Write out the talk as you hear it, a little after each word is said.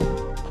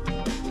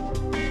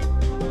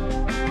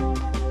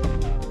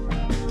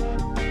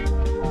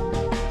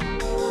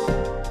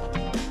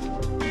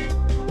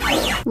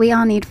We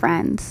all need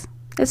friends.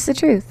 It's the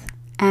truth.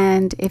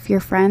 And if your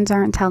friends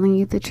aren't telling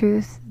you the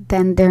truth,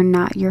 then they're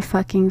not your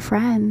fucking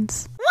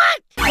friends.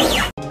 What?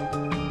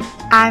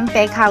 I'm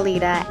Faye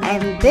Khalida,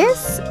 and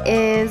this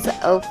is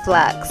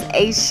O'Flux,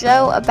 a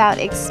show about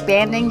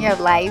expanding your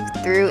life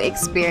through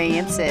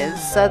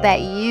experiences so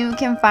that you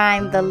can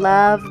find the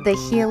love, the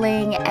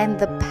healing, and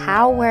the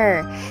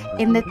power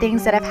in the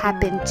things that have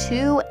happened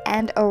to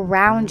and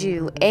around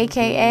you,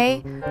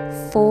 aka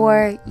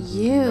for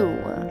you.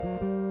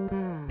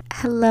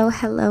 Hello,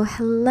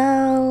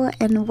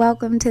 and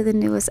welcome to the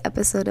newest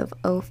episode of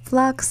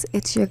O'Flux.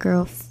 It's your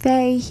girl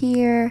Faye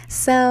here.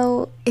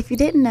 So, if you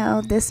didn't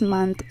know, this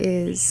month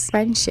is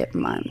Friendship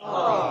Month.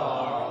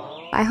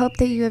 Aww. I hope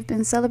that you have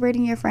been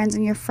celebrating your friends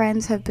and your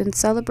friends have been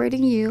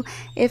celebrating you.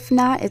 If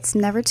not, it's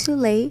never too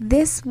late.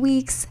 This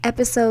week's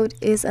episode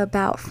is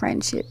about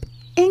friendship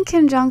in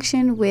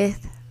conjunction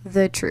with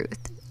the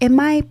truth. In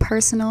my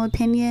personal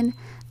opinion,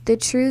 the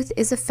truth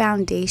is a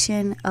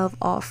foundation of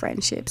all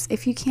friendships.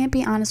 If you can't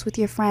be honest with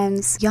your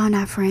friends, y'all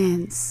not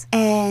friends.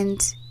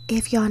 And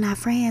if y'all not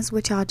friends,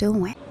 what y'all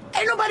doing?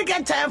 Ain't nobody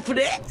got time for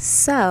that.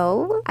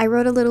 So, I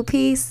wrote a little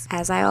piece,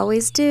 as I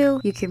always do.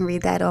 You can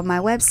read that on my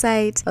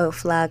website,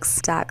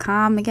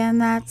 oflux.com. Again,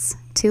 that's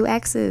 2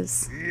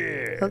 X's.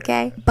 Yeah.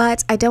 Okay?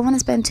 But I don't want to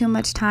spend too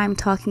much time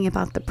talking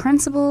about the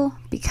principle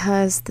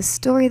because the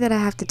story that I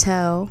have to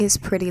tell is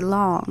pretty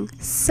long.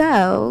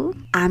 So,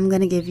 I'm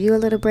going to give you a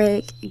little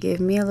break, give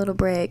me a little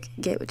break,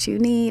 get what you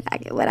need, I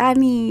get what I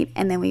need,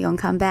 and then we're going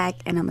to come back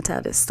and I'm going to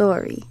tell this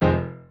story.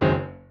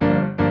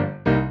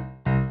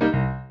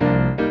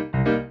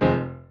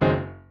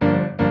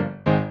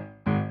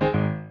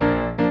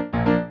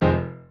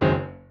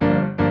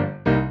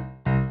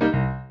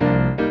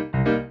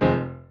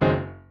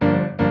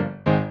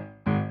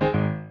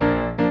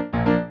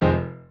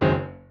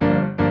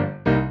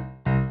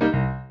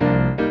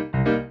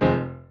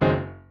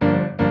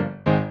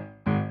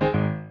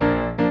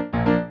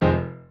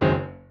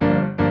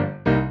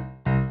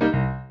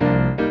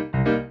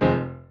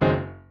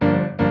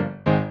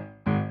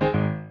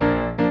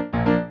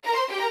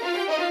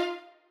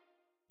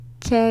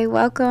 Okay,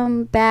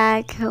 welcome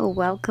back.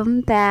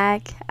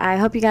 I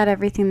hope you got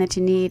everything that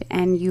you need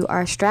and you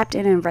are strapped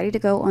in and ready to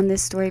go on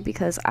this story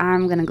because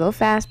I'm going to go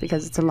fast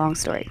because it's a long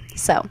story.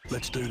 So,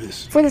 let's do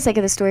this. For the sake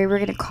of the story, we're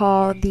going to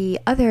call the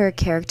other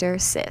character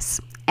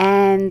Sis.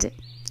 And,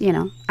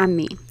 I'm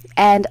me.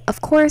 And of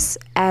course,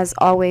 as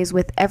always,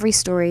 with every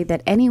story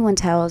that anyone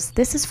tells,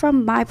 this is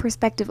from my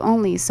perspective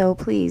only. So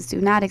please do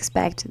not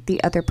expect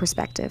the other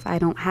perspective. I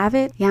don't have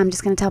it. Yeah, I'm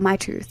just going to tell my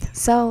truth.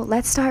 So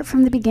let's start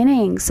from the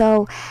beginning.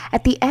 So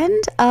at the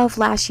end of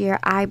last year,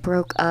 I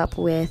broke up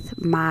with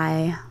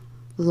my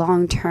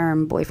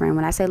long-term boyfriend.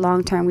 When I say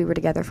long-term, we were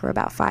together for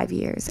about 5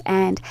 years.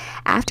 And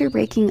after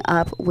breaking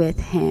up with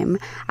him,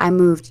 I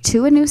moved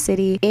to a new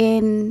city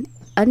in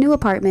a new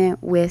apartment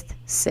with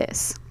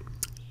Sis,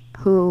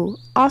 who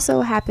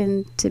also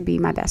happened to be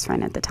my best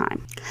friend at the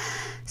time.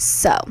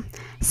 So,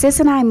 Sis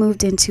and I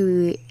moved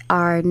into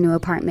our new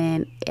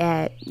apartment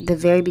at the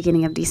very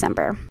beginning of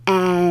December.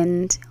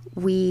 And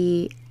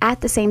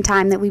at the same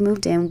time that we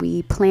moved in,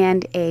 we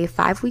planned a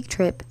 5-week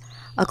trip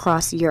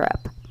across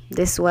Europe.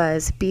 This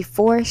was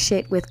before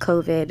shit with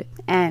COVID.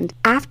 And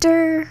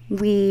after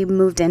we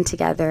moved in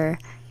together,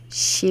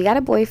 she got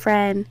a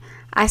boyfriend.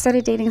 I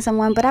started dating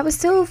someone, but I was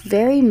still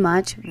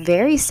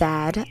very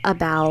sad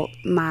about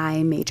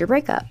my major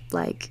breakup.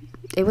 Like,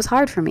 it was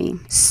hard for me.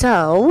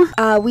 So,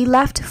 we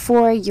left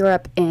for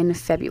Europe in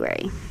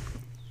February.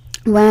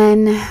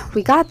 When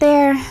we got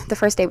there, the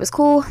first day was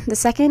cool. The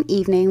second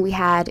evening, we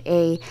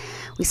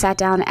sat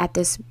down at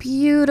this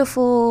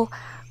beautiful,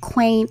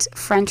 quaint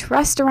French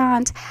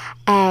restaurant,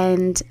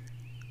 and,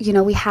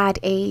 we had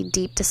a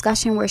deep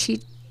discussion where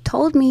she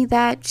told me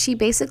that she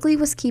basically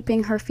was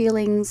keeping her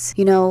feelings,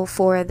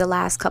 for the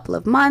last couple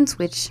of months,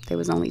 which there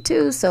was only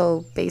 2,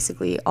 so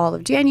basically all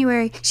of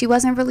January, she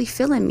wasn't really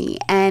feeling me.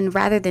 And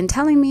rather than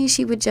telling me,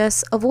 she would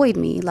just avoid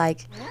me,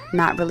 like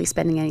not really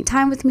spending any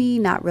time with me,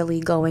 not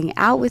really going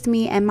out with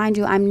me. And mind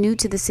you, I'm new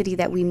to the city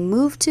that we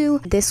moved to.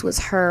 This was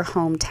her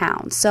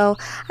hometown. So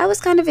I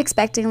was kind of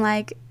expecting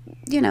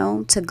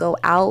to go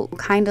out,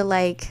 kind of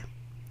like,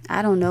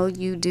 I don't know,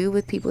 you do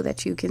with people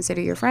that you consider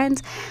your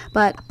friends,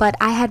 but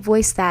I had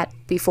voiced that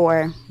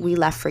before we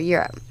left for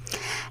Europe.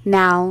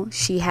 Now,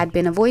 she had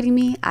been avoiding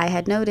me. I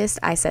had noticed.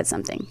 I said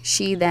something.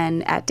 She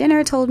then at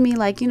dinner told me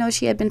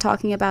she had been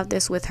talking about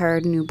this with her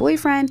new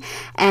boyfriend,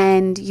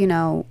 and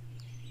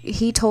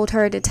he told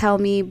her to tell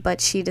me, but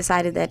she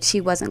decided that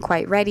she wasn't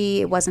quite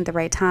ready. It wasn't the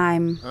right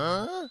time.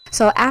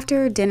 So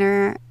after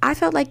dinner, I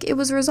felt like it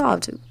was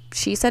resolved.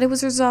 She said it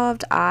was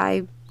resolved.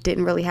 I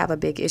didn't really have a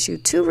big issue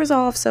to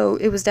resolve, so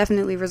it was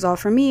definitely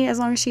resolved for me as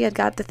long as she had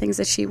got the things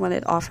that she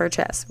wanted off her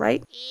chest,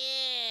 right?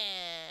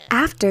 Yeah.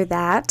 After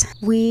that,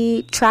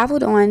 we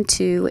traveled on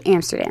to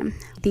Amsterdam.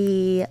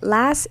 The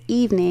last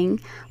evening,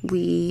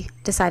 we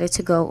decided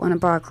to go on a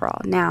bar crawl.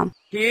 Now,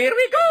 here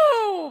we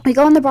go! We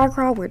go on the bar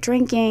crawl, we're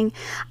drinking.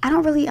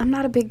 I'm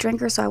not a big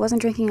drinker, so I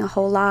wasn't drinking a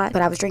whole lot,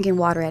 but I was drinking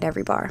water at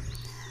every bar.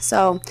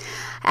 So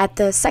at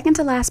the second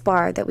to last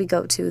bar that we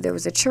go to, there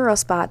was a churro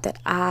spot that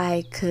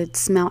I could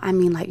smell. I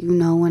mean, like, you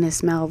know, when it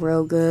smells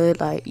real good,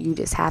 like you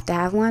just have to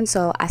have one.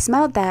 So I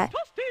smelled that.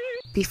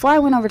 Before I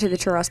went over to the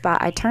churro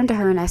spot, I turned to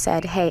her and I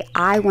said, hey,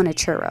 I want a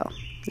churro.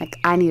 Like,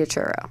 I need a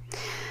churro.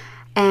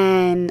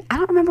 And I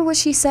don't remember what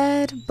she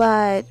said,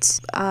 but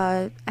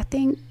I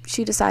think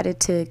she decided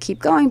to keep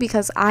going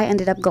because I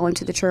ended up going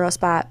to the churro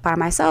spot by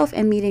myself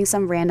and meeting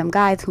some random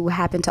guy who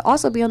happened to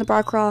also be on the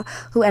bar crawl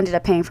who ended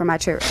up paying for my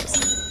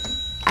churros.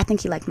 I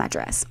think he liked my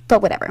dress,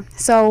 but whatever.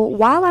 So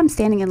while I'm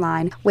standing in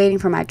line waiting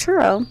for my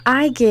churro,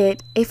 I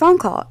get a phone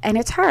call and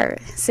it's her.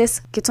 Sis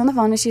gets on the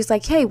phone and she's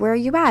like, hey, where are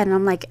you at? And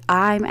I'm like,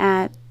 I'm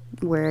at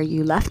where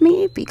you left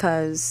me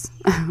because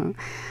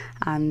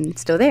I'm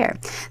still there.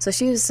 So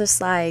she was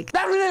just like,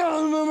 I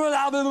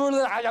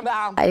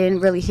didn't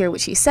really hear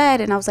what she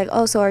said. And I was like,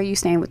 oh, so are you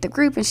staying with the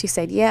group? And she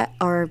said, yeah.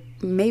 Or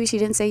maybe she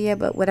didn't say yeah,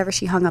 but whatever,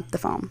 she hung up the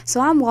phone.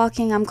 So I'm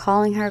walking, I'm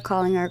calling her.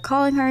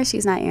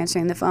 She's not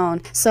answering the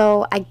phone.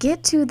 So I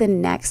get to the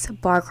next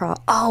bar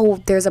crawl.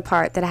 Oh, there's a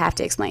part that I have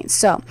to explain.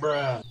 So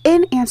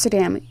in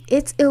Amsterdam,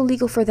 it's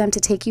illegal for them to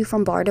take you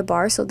from bar to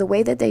bar. So the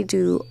way that they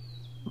do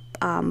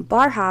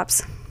bar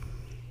hops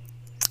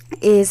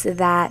is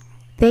that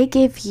they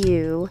give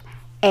you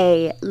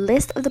a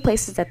list of the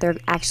places that they're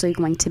actually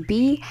going to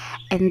be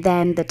and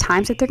then the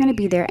times that they're going to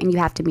be there, and you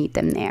have to meet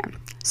them there.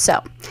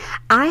 So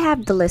I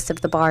have the list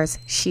of the bars.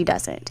 She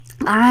doesn't.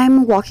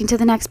 I'm walking to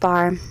the next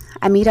bar.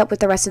 I meet up with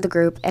the rest of the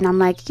group and I'm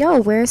like, yo,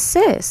 where's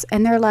sis?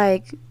 And they're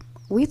like,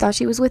 we thought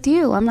she was with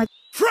you. I'm like,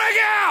 Frag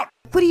out!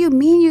 what do you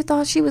mean you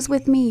thought she was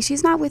with me?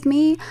 She's not with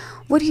me.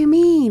 What do you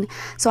mean?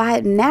 So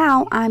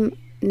now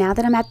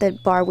that I'm at the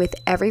bar with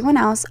everyone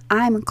else,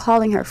 I'm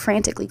calling her,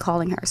 frantically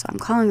calling her. So I'm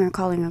calling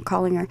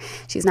her.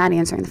 She's not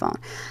answering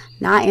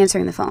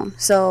the phone.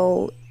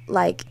 So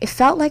like, it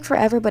felt like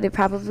forever, but it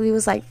probably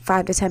was like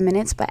 5 to 10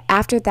 minutes. But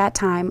after that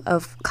time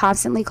of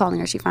constantly calling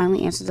her, she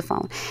finally answered the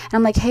phone. And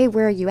I'm like, hey,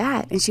 where are you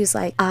at? And she's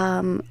like,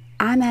 I'm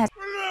at,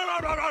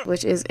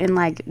 which is in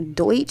like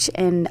Deutsch,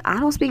 and I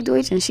don't speak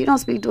Deutsch and she don't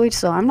speak Deutsch,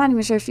 so I'm not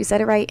even sure if she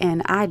said it right,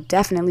 and I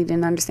definitely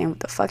didn't understand what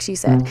the fuck she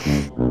said.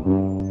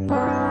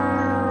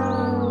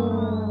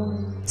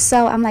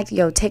 So I'm like,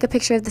 yo, take a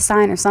picture of the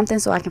sign or something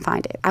so I can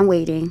find it. I'm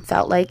waiting.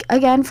 Felt like,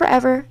 again,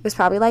 forever. It was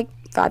probably like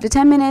 5 to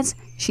 10 minutes.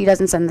 She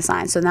doesn't send the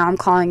sign. So now I'm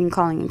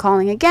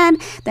calling again.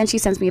 Then she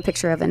sends me a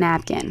picture of a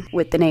napkin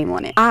with the name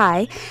on it.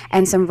 I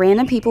and some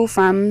random people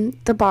from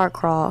the bar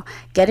crawl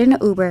get in an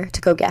Uber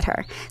to go get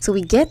her. So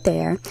we get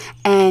there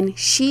and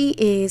she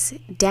is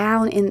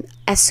down in,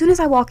 as soon as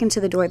I walk into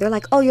the door, they're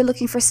like, oh, you're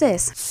looking for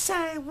sis.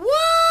 Say what?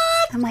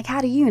 I'm like,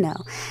 how do you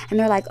know? And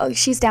they're like, oh,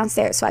 she's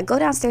downstairs. So I go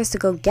downstairs to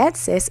go get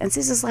sis, and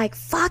sis is like,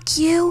 fuck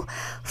you,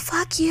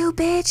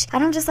 bitch.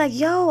 And I'm just like,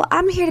 yo,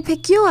 I'm here to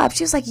pick you up.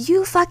 She was like,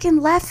 you fucking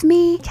left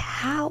me.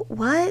 How?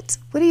 What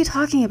are you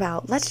talking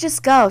about? Let's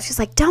just go. She's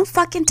like, don't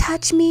fucking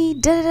touch me.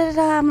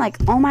 I'm like,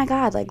 oh my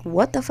God, like,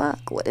 what the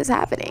fuck? What is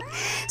happening?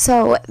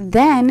 So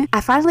then I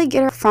finally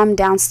get her from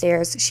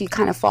downstairs. She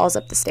kind of falls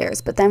up the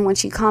stairs. But then when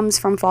she comes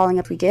from falling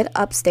up, we get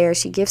upstairs.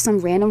 She gives some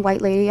random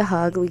white lady a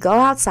hug. We go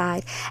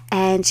outside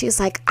and she's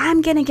like,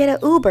 I'm gonna get an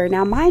Uber.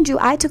 Now, mind you,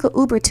 I took an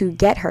Uber to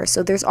get her.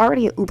 So there's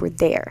already an Uber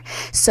there.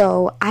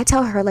 So I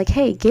tell her like,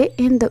 hey, get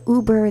in the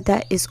Uber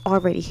that is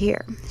already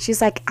here.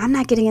 She's like, I'm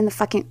not getting in the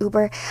fucking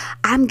Uber.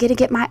 I'm gonna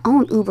get my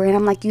own Uber. And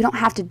I'm like, you don't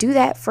have to do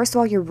that. First of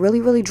all, you're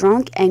really, really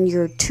drunk and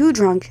you're too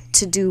drunk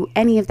to do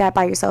any of that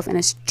by yourself in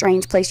a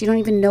strange place. You don't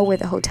even know where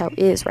the hotel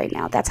is right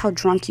now. That's how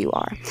drunk you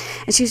are.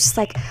 And she's just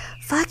like,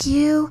 fuck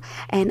you,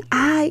 and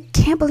I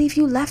can't believe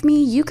you left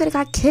me. You could have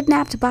got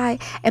kidnapped by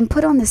and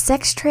put on the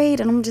sex trade.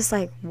 And I'm just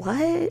like,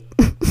 what?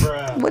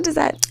 What is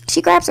that?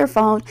 She grabs her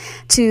phone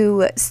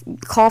to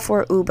call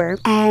for Uber,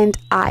 and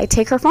I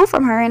take her phone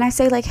from her and I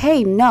say like,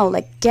 hey, no,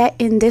 like, get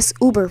in this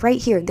Uber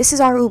right here. This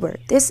is our Uber.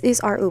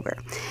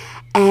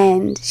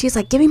 And she's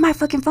like, give me my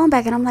fucking phone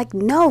back. And I'm like,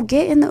 no,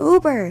 get in the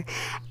Uber.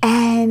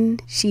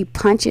 And she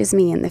punches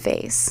me in the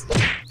face.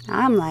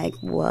 I'm like,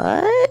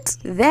 what?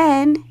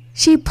 Then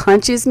she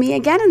punches me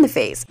again in the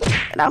face.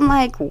 And I'm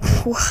like,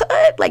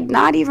 what? Like,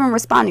 not even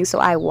responding. So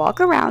I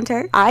walk around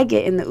her. I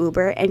get in the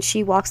Uber and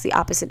she walks the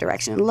opposite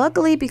direction.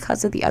 Luckily,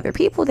 because of the other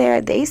people there,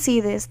 they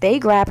see this, they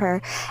grab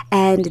her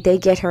and they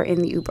get her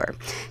in the Uber.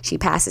 She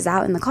passes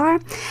out in the car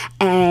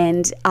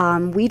and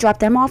we drop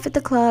them off at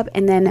the club,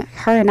 and then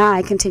her and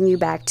I continue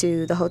back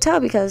to the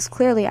hotel because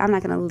clearly I'm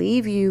not going to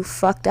leave you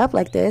fucked up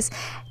like this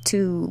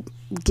to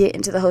get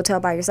into the hotel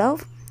by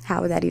yourself.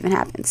 How would that even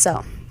happen?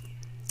 So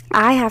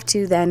I have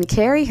to then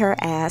carry her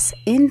ass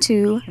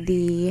into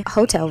the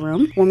hotel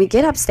room. When we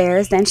get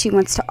upstairs, then she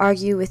wants to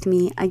argue with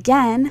me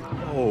again.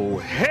 Oh,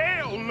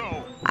 hell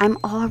no! I'm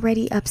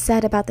already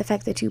upset about the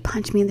fact that you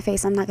punched me in the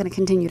face. I'm not going to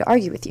continue to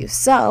argue with you.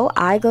 So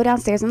I go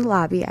downstairs in the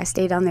lobby. I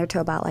stay down there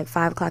till about like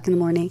 5 o'clock in the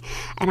morning.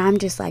 And I'm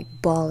just like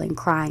bawling,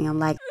 crying. I'm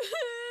like,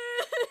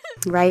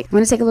 right? I'm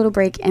going to take a little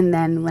break. And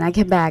then when I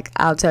get back,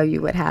 I'll tell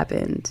you what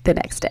happened the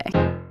next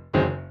day.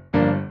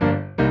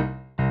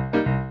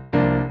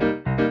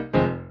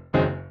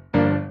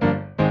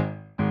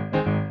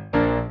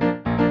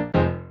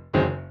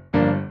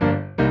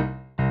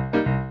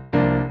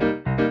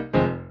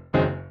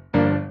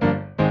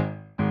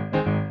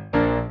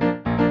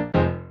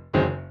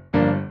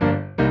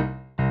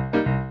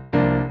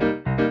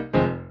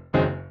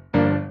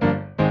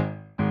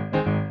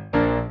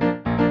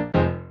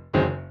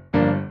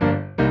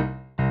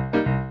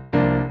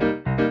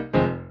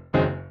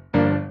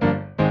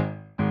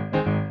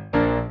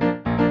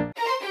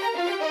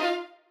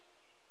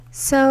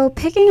 So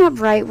picking up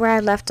right where I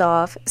left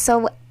off.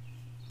 So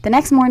the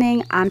next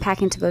morning, I'm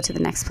packing to go to the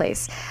next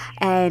place.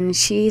 And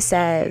she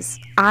says,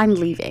 I'm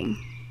leaving.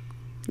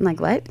 I'm like,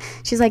 what?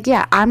 She's like,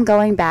 yeah, I'm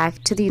going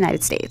back to the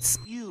United States.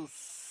 You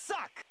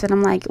suck. And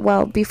I'm like,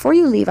 well, before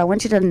you leave, I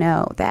want you to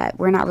know that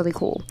we're not really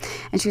cool.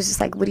 And she was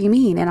just like, what do you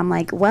mean? And I'm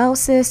like, well,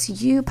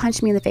 sis, you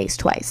punched me in the face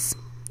twice.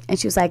 And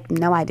she was like,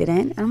 no, I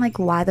didn't. And I'm like,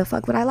 why the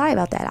fuck would I lie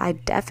about that?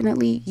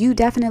 You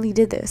definitely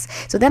did this.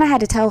 So then I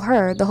had to tell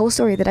her the whole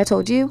story that I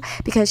told you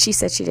because she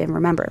said she didn't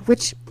remember,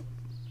 which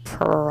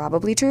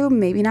probably true,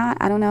 maybe not,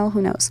 I don't know,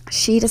 who knows.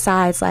 She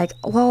decides like,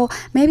 well,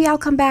 maybe I'll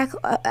come back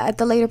at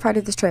the later part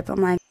of this trip.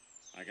 I'm like,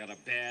 I got a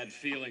bad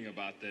feeling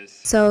about this.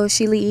 so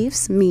she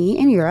leaves me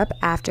in Europe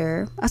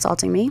after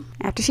assaulting me.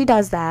 After she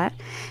does that,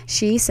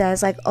 she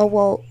says like, oh,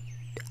 well,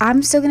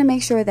 I'm still going to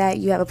make sure that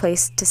you have a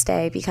place to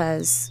stay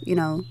because, you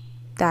know,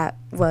 that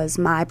was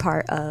my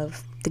part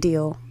of the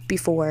deal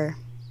before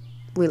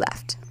we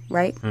left,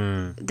 right?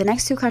 The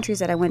next 2 countries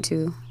that I went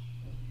to,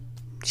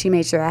 she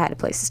made sure I had a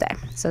place to stay.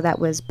 So that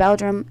was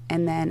Belgium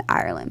and then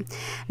Ireland.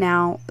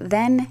 Now,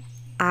 then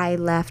I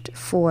left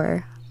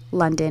for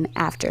London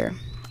after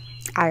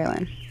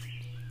Ireland.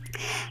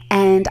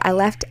 And I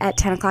left at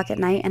 10 o'clock at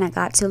night and I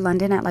got to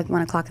London at like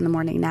 1 o'clock in the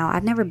morning. Now,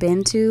 I've never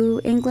been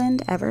to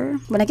England ever.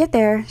 When I get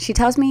there, she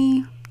tells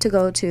me to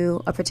go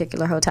to a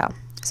particular hotel.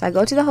 So I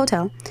go to the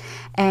hotel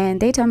and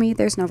they tell me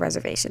there's no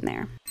reservation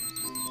there.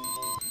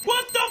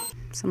 What the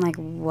So I'm like,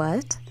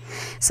 what?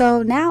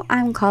 So now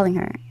I'm calling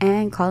her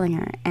and calling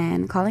her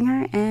and calling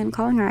her and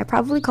calling her. I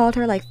probably called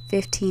her like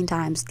 15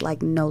 times,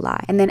 like no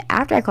lie. And then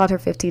after I called her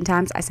 15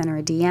 times, I sent her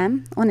a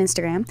DM on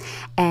Instagram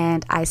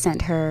and I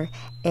sent her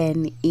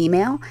an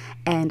email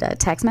and a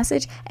text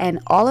message, and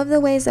all of the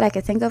ways that I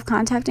could think of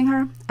contacting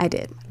her, I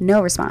did. No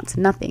response,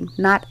 nothing,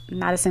 not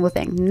a single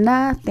thing,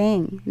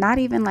 nothing, not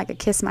even like a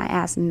kiss my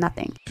ass,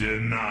 nothing.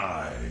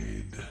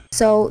 Denied.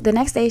 So the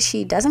next day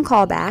she doesn't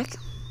call back.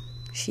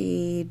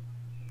 She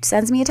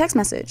sends me a text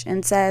message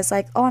and says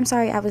like, oh, I'm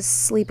sorry, I was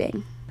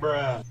sleeping.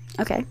 Bruh.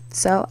 Okay,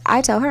 so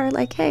I tell her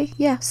like, hey,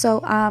 yeah, so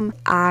I'm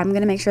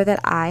gonna make sure that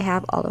I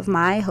have all of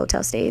my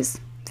hotel stays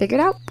figured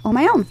out on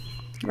my own,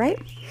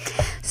 right?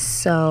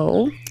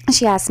 So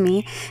she asked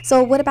me,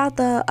 so what about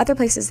the other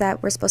places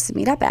that we're supposed to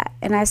meet up at?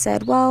 And I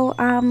said, well,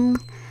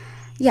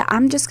 yeah,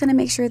 I'm just going to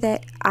make sure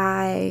that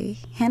I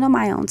handle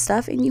my own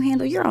stuff and you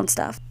handle your own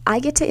stuff. I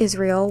get to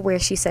Israel where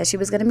she said she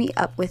was going to meet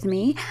up with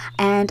me.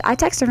 And I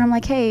texted her, I'm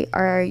like, hey,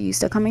 are you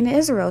still coming to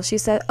Israel? She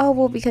said, oh,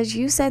 well, because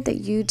you said that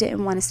you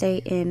didn't want to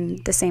stay in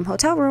the same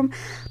hotel room,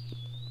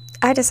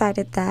 I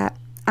decided that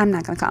I'm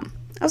not going to come.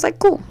 I was like,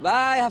 cool.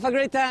 Bye, have a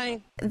great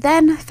time.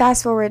 Then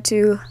fast forward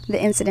to the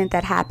incident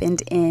that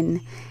happened in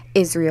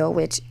Israel,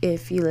 which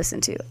if you listen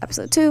to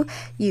episode 2,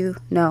 you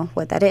know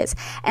what that is.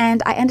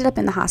 And I ended up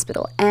in the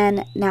hospital.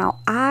 And now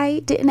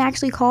I didn't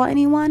actually call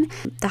anyone.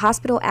 The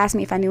hospital asked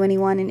me if I knew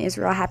anyone in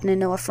Israel. I happened to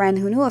know a friend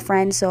who knew a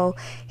friend. So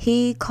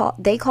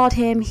they called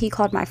him, he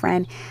called my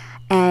friend,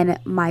 and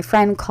my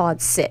friend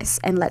called Sis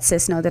and let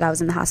Sis know that I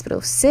was in the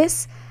hospital.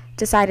 Sis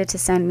decided to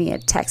send me a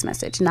text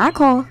message, not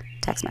call,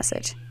 text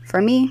message.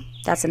 For me,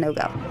 that's a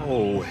no-go.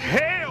 Oh,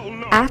 hell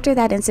no. After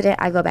that incident,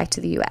 I go back to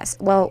the U.S.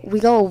 Well,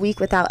 we go a week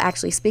without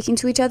actually speaking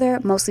to each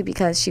other, mostly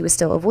because she was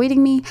still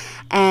avoiding me.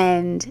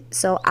 And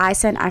so I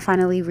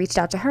finally reached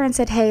out to her and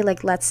said, hey,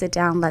 like, let's sit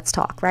down, let's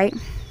talk, right?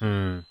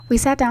 We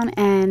sat down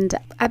and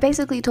I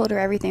basically told her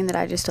everything that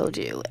I just told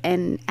you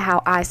and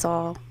how I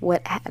saw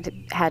what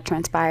had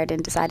transpired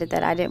and decided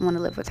that I didn't want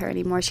to live with her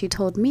anymore. She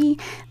told me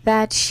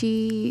that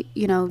she,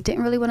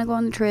 didn't really want to go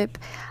on the trip.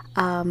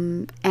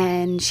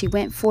 And she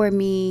went for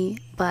me,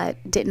 but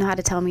didn't know how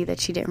to tell me that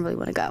she didn't really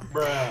want to go.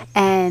 Bruh.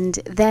 And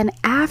then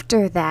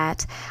after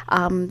that,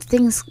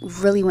 things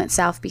really went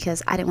south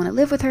because I didn't want to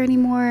live with her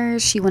anymore.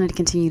 She wanted to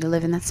continue to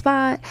live in that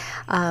spot.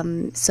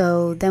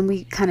 So then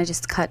we kind of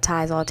just cut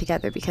ties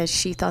altogether because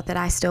she thought that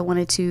I still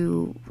wanted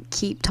to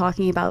keep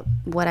talking about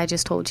what I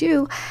just told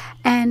you.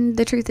 And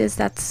the truth is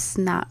that's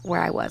not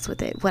where I was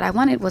with it. What I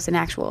wanted was an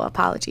actual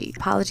apology.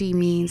 Apology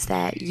means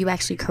that you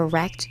actually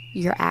correct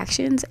your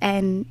actions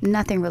and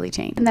nothing really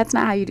changed. And that's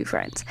not how you do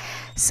friends.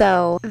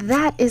 So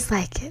that is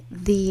like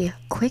the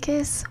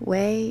quickest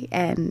way,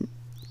 and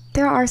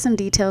there are some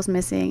details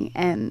missing,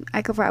 and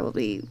I could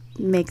probably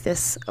make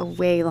this a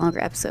way longer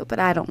episode, but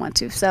I don't want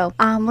to. So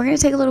we're going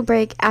to take a little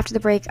break. After the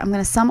break, I'm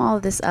going to sum all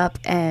of this up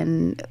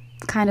and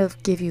kind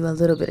of give you a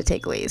little bit of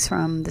takeaways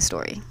from the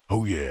story.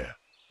 Oh, yeah.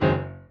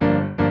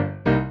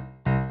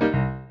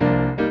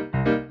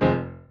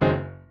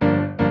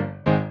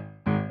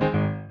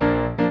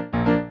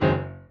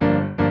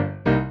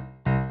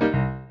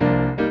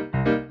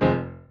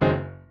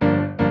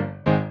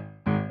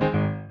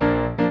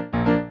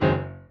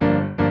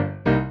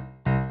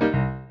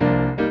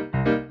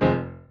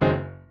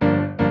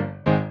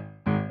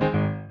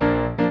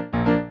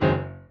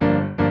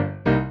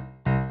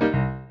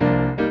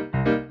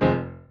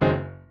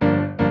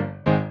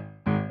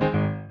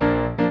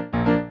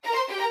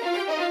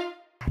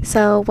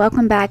 So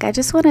welcome back. I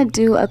just want to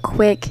do a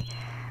quick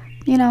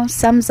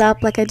sums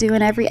up like I do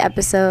in every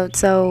episode.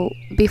 So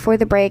before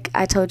the break,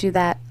 I told you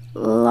that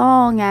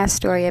long ass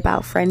story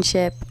about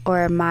friendship,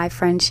 or my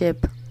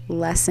friendship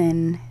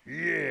lesson.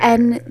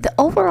 And the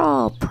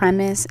overall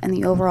premise and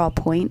the overall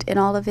point in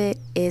all of it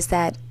is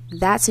that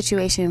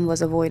situation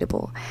was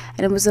avoidable.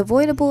 And it was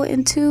avoidable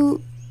in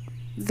two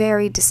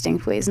very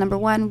distinct ways. Number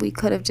one, we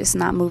could have just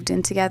not moved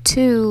in together.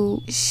 Two,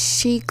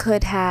 she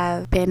could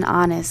have been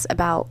honest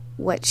about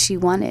what she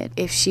wanted.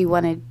 If she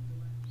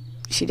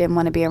didn't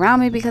want to be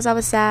around me because I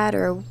was sad,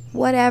 or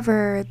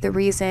whatever the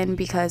reason,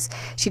 because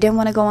she didn't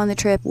want to go on the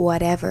trip,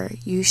 whatever.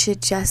 You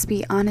should just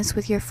be honest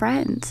with your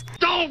friends.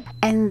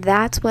 And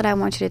that's what I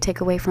want you to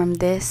take away from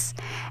this.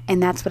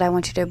 And that's what I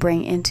want you to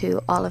bring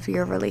into all of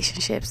your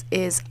relationships,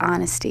 is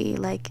honesty.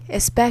 Like,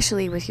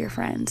 especially with your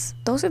friends.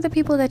 Those are the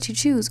people that you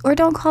choose. Or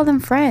don't call them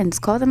friends.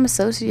 Call them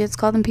associates.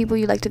 Call them people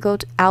you like to go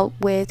out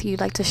with, you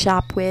like to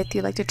shop with,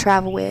 you like to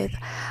travel with.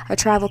 A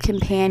travel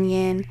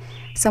companion.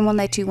 Someone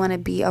that you want to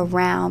be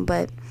around,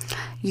 but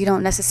you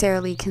don't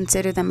necessarily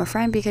consider them a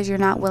friend because you're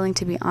not willing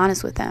to be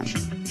honest with them.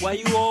 Why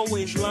you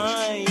always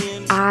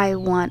lying? I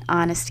want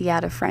honesty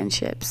out of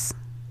friendships.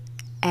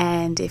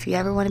 And if you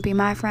ever want to be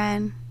my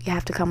friend, you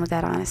have to come with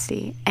that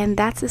honesty. And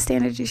that's the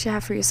standard you should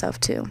have for yourself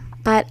too.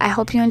 But I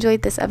hope you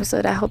enjoyed this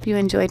episode. I hope you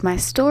enjoyed my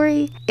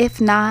story. If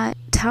not,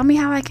 tell me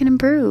how I can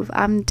improve.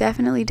 I'm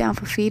definitely down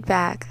for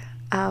feedback.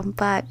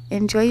 But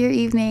enjoy your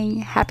evening.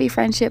 Happy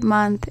Friendship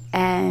Month.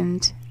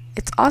 And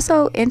it's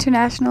also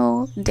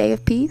International Day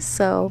of Peace.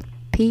 So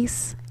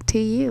peace to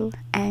you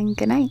and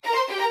good night.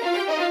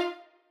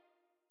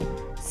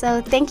 So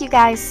thank you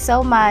guys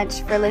so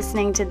much for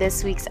listening to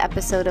this week's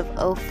episode of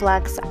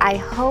Oflux. I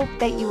hope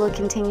that you will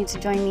continue to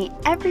join me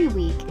every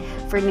week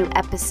for new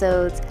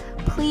episodes.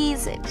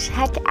 Please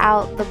check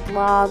out the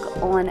blog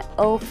on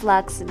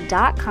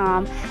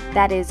oflux.com.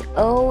 That is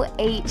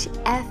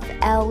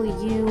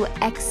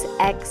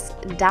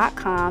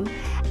ohfluxx.com.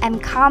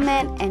 And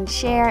comment and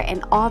share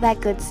and all that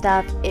good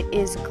stuff. It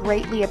is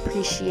greatly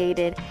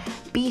appreciated.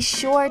 Be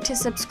sure to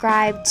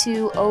subscribe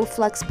to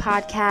Oflux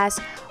Podcast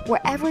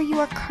wherever you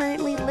are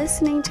currently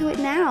listening to it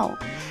now.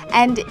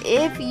 And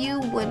if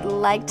you would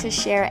like to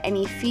share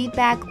any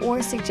feedback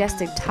or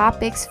suggested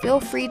topics,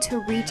 feel free to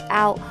reach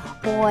out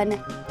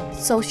on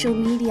social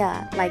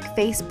media like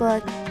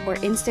Facebook or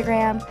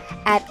Instagram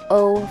at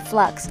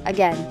Oflux.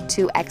 Again,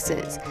 2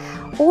 X's.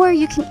 Or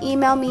you can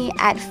email me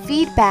at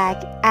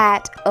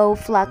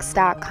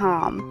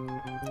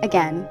feedback@oflux.com.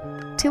 Again,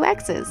 2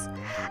 X's.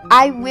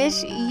 I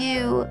wish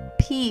you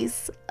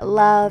peace,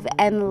 love,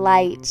 and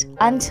light.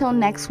 Until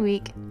next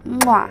week,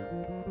 mwah.